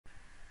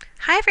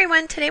Hi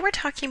everyone, today we're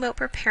talking about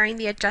preparing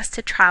the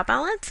adjusted trial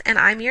balance, and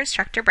I'm your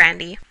instructor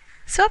Brandy.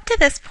 So up to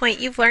this point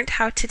you've learned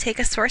how to take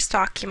a source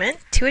document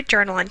to a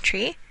journal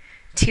entry,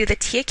 to the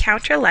T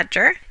account or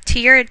ledger,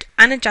 to your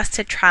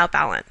unadjusted trial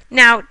balance.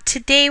 Now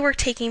today we're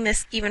taking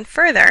this even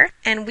further,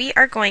 and we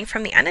are going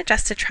from the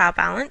unadjusted trial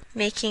balance,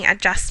 making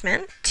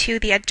adjustment, to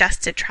the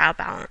adjusted trial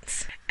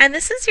balance. And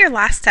this is your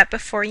last step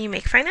before you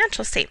make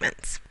financial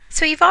statements.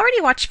 So you've already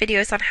watched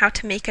videos on how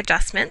to make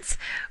adjustments.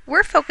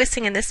 We're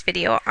focusing in this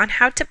video on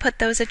how to put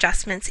those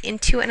adjustments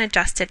into an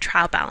adjusted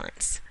trial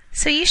balance.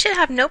 So you should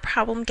have no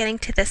problem getting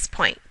to this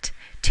point,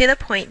 to the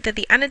point that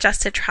the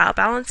unadjusted trial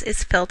balance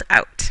is filled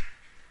out.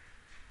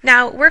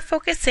 Now we're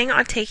focusing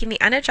on taking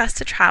the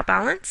unadjusted trial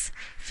balance,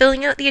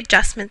 filling out the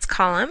adjustments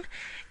column,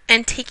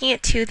 and taking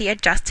it to the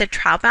adjusted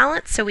trial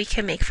balance so we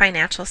can make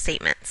financial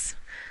statements.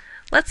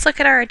 Let's look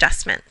at our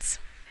adjustments.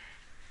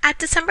 At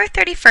December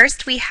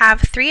 31st, we have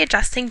 3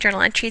 adjusting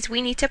journal entries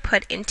we need to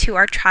put into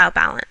our trial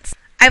balance.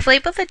 I've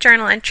labeled the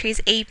journal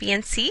entries A, B,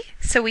 and C,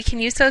 so we can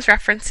use those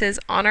references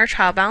on our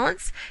trial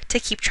balance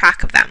to keep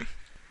track of them.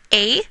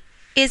 A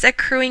is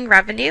accruing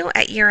revenue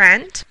at year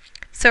end,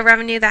 so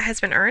revenue that has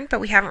been earned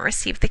but we haven't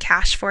received the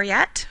cash for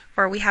yet,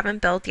 or we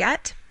haven't billed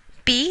yet.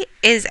 B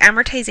is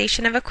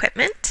amortization of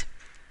equipment,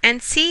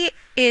 and C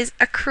is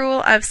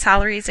accrual of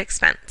salaries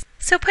expense.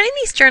 So putting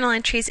these journal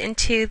entries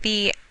into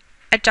the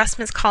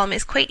adjustments column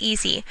is quite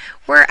easy.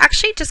 We're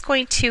actually just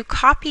going to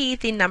copy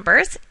the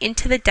numbers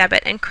into the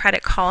debit and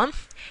credit column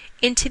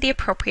into the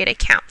appropriate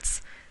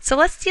accounts. So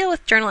let's deal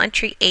with journal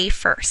entry A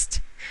first.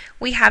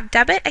 We have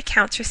debit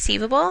accounts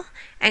receivable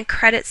and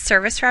credit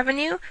service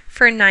revenue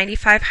for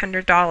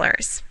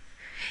 $9,500.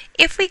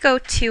 If we go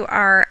to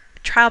our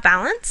trial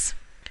balance,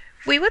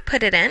 we would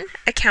put it in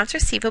accounts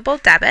receivable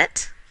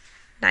debit,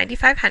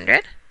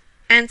 $9,500,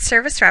 and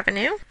service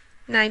revenue,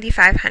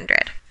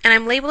 $9,500. And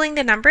I'm labeling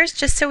the numbers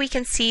just so we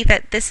can see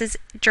that this is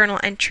journal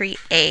entry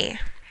A.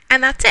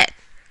 And that's it.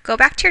 Go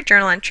back to your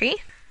journal entry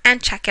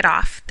and check it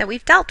off that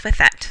we've dealt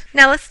with it.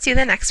 Now let's do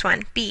the next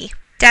one, B.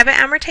 Debit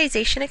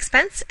amortization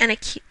expense and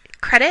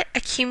credit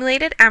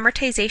accumulated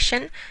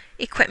amortization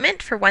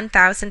equipment for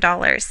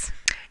 $1,000.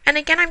 And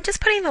again, I'm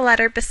just putting the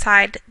letter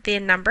beside the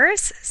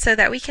numbers so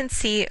that we can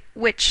see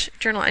which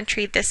journal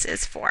entry this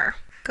is for.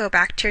 Go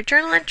back to your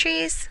journal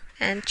entries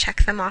and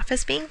check them off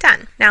as being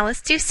done. Now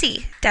let's do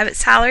C. Debit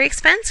salary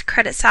expense,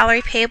 credit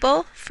salary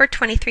payable for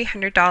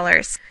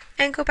 $2,300.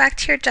 And go back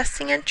to your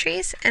adjusting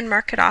entries and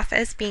mark it off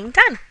as being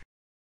done.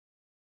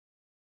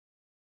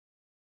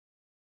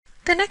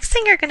 The next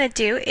thing you're going to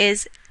do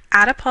is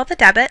add up all the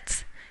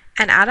debits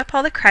and add up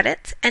all the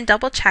credits and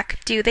double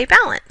check, do they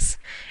balance?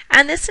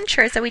 And this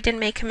ensures that we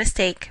didn't make a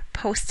mistake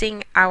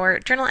posting our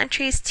journal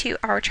entries to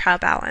our trial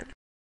balance.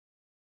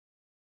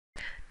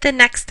 The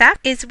next step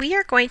is we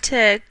are going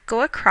to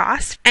go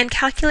across and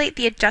calculate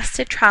the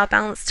adjusted trial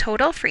balance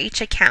total for each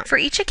account. For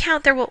each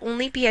account, there will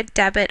only be a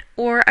debit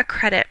or a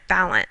credit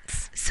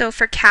balance. So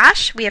for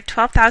cash, we have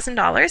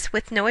 $12,000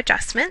 with no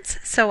adjustments,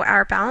 so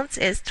our balance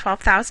is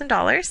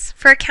 $12,000.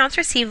 For accounts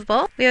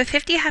receivable, we have a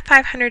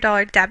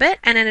 $5,500 debit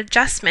and an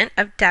adjustment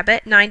of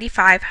debit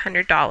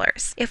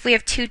 $9,500. If we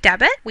have 2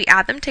 debit, we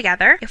add them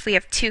together. If we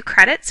have 2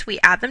 credits, we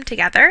add them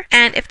together.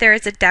 And if there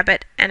is a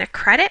debit and a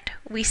credit,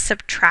 we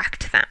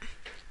subtract them.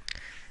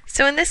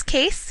 So in this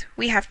case,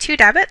 we have 2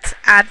 debits,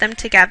 add them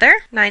together,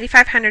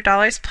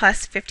 $9,500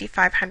 plus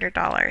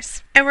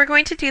 $5,500. And we're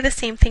going to do the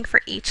same thing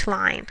for each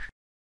line.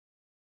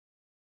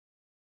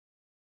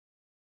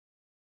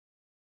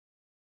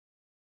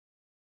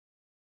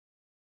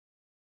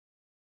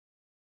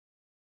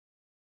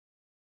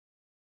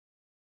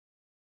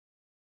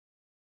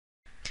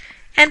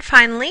 And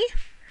finally,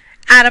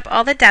 add up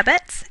all the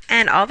debits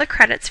and all the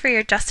credits for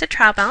your adjusted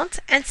trial balance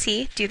and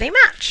see, do they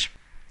match?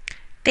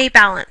 They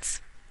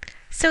balance.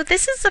 So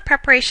this is the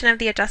preparation of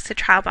the adjusted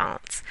trial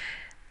balance.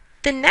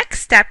 The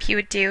next step you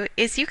would do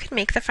is you could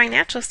make the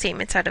financial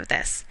statements out of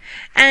this.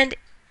 And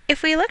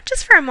if we look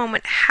just for a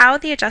moment how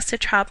the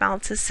adjusted trial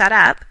balance is set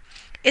up,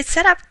 it's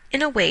set up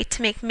in a way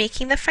to make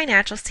making the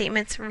financial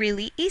statements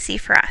really easy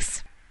for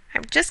us.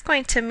 I'm just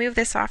going to move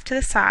this off to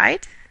the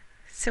side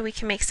so we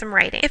can make some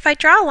writing. If I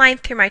draw a line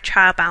through my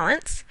trial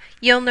balance,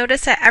 you'll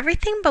notice that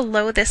everything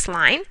below this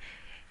line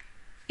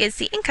is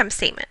the income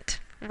statement,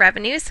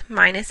 revenues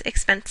minus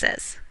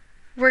expenses.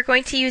 We're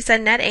going to use a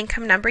net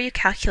income number you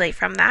calculate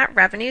from that.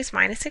 Revenues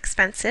minus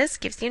expenses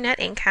gives you net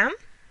income.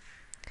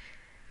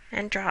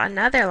 And draw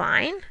another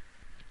line.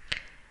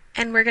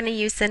 And we're going to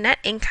use the net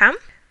income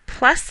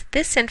plus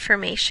this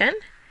information,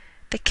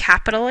 the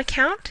capital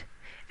account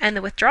and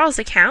the withdrawals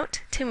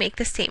account, to make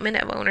the statement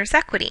of owner's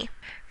equity.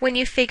 When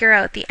you figure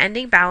out the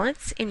ending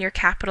balance in your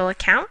capital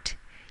account,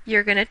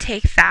 you're going to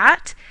take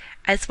that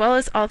as well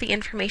as all the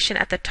information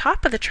at the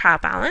top of the trial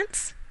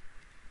balance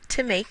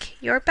to make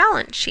your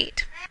balance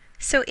sheet.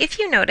 So if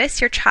you notice,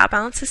 your trial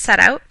balance is set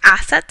out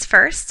assets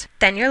first,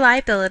 then your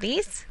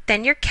liabilities,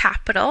 then your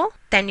capital,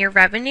 then your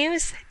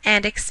revenues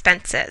and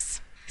expenses.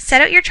 Set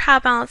out your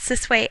trial balance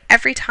this way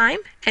every time,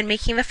 and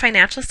making the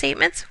financial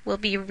statements will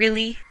be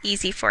really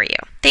easy for you.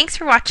 Thanks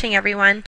for watching, everyone.